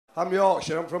I'm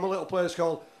Yorkshire. I'm from a little place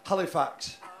called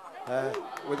Halifax,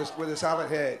 with a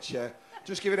silent H.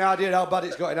 Just give you an idea how bad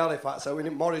it's got in Halifax. I went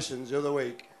in Morrison's the other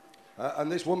week,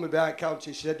 and this woman behind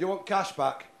counter, she said, "Do you want cash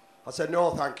back?" I said,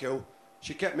 "No, thank you."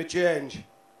 She kept me change.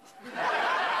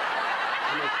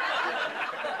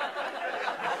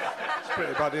 It's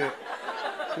pretty bad, isn't it?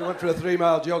 If you went for a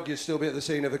 3-mile jog, you'd still be at the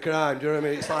scene of the crime. Do you know what I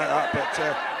mean? It's like that.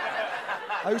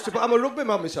 But I'm a rugby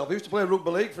man myself. I used to play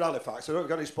rugby league for Halifax. I don't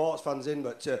got any sports fans in,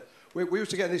 but we used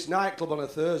to get in this nightclub on a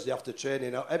Thursday after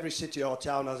training. Every city or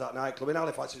town has that nightclub. In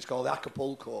Halifax, it's called the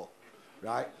Acapulco,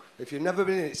 right? If you've never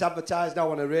been in it, it's advertised now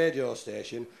on a radio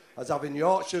station as having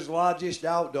Yorkshire's largest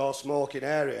outdoor smoking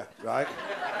area, right?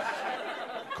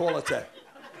 Quality.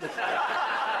 We're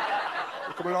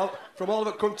coming from all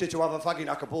over the country to have a fag in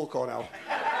Acapulco now.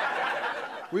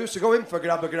 We used to go in for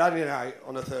grab a granny night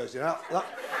on a Thursday.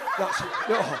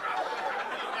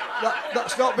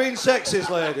 That's not being sexist,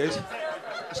 ladies.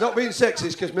 It's not being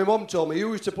sexist because my mum told me you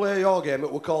used to play your game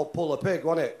that was called Pull a Pig,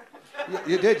 wasn't it?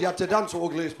 You did. You had to dance with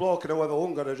ugliest bloke and whoever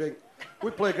won got a drink.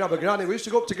 We'd play grab a granny. We used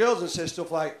to go up to girls and say stuff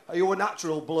like, "Are you a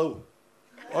natural blue?"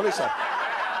 Honestly.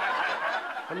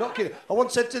 I'm not kidding. I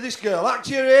once said to this girl, "Act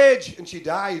your age," and she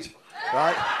died.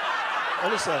 Right?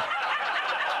 Honestly.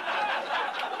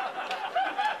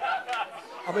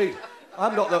 I mean,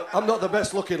 I'm not the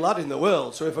best looking lad in the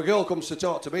world, so if a girl comes to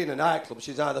talk to me in a nightclub,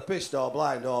 she's either pissed or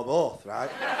blind or both, right?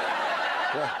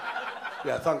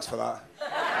 Yeah, thanks for that.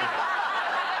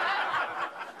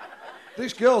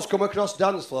 This girl's come across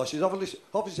dance floor. She's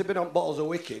obviously been on bottles of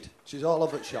Wicked. She's all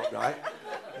over the shop, right?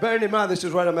 Bearing in mind, this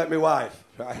is where I met my wife,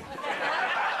 right?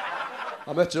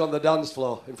 I met her on the dance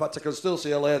floor. In fact, I can still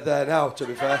see her laid there now, to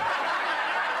be fair.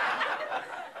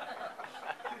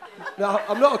 Now,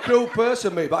 I'm not a cruel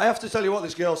person, me, but I have to tell you what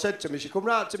this girl said to me. She come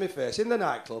right to my face in the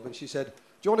nightclub and she said, "Do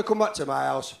you want to come back to my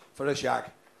house for a shag?"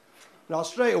 Now,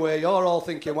 straight away, you're all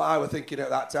thinking what I was thinking at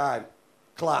that time.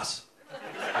 Class.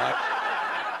 Right?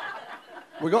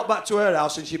 We got back to her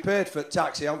house and she paid for the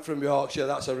taxi. I'm from Yorkshire,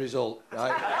 that's a result,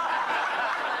 right?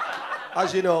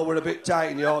 As you know, we're a bit tight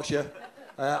in Yorkshire.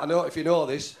 I don't know if you know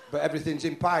this, but everything's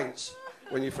in pints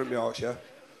when you're from Yorkshire.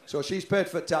 So she's paid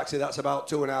for the taxi, that's about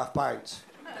 2.5 pints.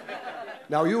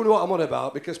 Now, you know what I'm on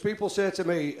about, because people say to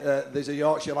me, there's a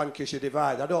Yorkshire-Lancashire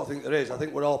divide. I don't think there is. I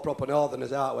think we're all proper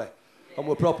northerners, aren't we? And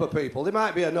we're proper people. There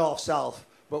might be a north-south,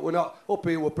 but we're not. Up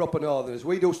here, we're proper northerners.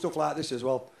 We do stuff like this as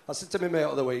well. I said to my mate the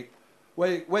other week,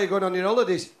 where you going on your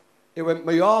holidays? He went,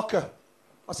 "Mallorca."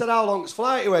 I said, "How long's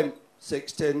flight?" He went,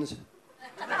 6 tins.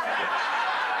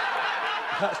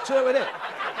 That's true, isn't it?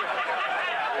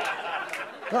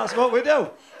 That's what we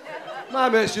do. My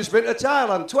mate's just been to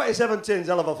Thailand. 27 tins,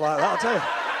 hell of a flight, that'll tell you.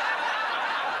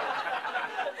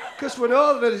 Because we're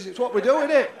northerners, it's what we do,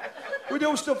 isn't it? We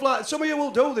do stuff like... Some of you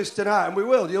will do this tonight, and we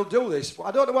will. You'll do this.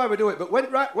 I don't know why we do it, but when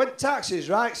taxis,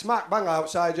 right, smack bang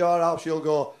outside your house, you'll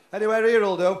go, "Anywhere here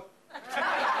will do."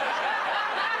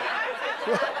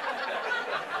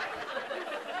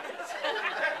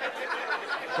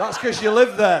 That's because you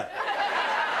live there.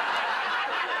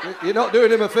 You're not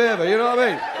doing him a favour, you know what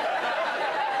I mean?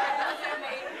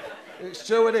 It's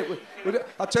true, isn't it?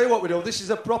 I'll tell you what we do. This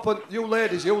is a proper... You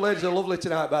ladies are lovely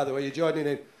tonight, by the way. You're joining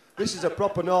in. This is a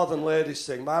proper northern ladies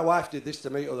thing. My wife did this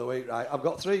to me the other week, right? I've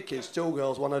got 3 kids, 2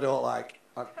 girls, 1 I don't like.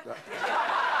 I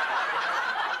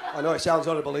know it sounds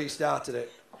horrible, he started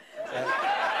it.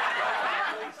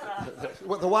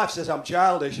 The wife says I'm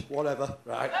childish, whatever,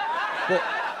 right?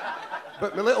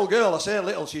 But my little girl, I say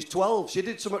little, she's 12. She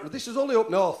did something... This is only up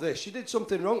north, this. She did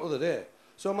something wrong the other day.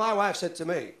 So my wife said to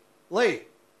me, "Lee,"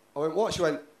 I went, "What?" She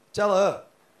went, "Tell her."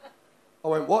 I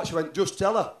went, "What?" She went, "Just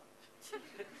tell her."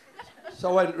 So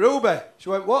I went, "Ruby." She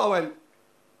went, "What?" I went,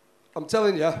 "I'm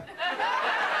telling you."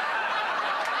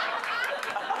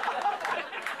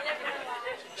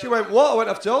 She went, "What?" I went,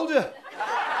 "I've told you."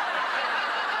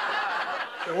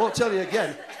 I won't tell you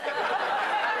again.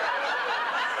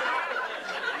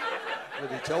 I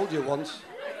already told you once.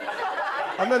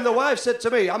 And then the wife said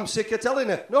to me, "I'm sick of telling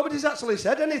her." Nobody's actually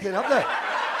said anything, have they?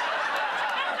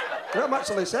 They haven't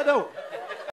actually said out.